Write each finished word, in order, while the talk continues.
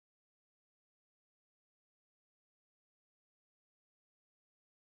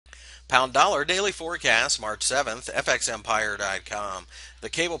Pound dollar daily forecast March 7th, fxempire.com. The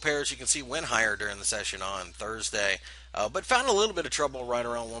cable pairs you can see went higher during the session on Thursday, but found a little bit of trouble right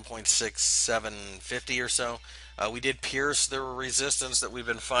around 1.6750 or so. We did pierce the resistance that we've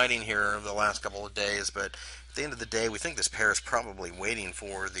been fighting here the last couple of days, but at the end of the day, we think this pair is probably waiting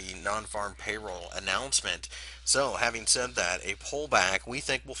for the non-farm payroll announcement. So, having said that, a pullback we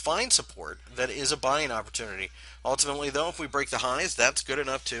think will find support that is a buying opportunity. Ultimately, though, if we break the highs, that's good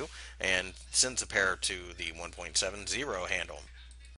enough too, and sends a pair to the 1.70 handle.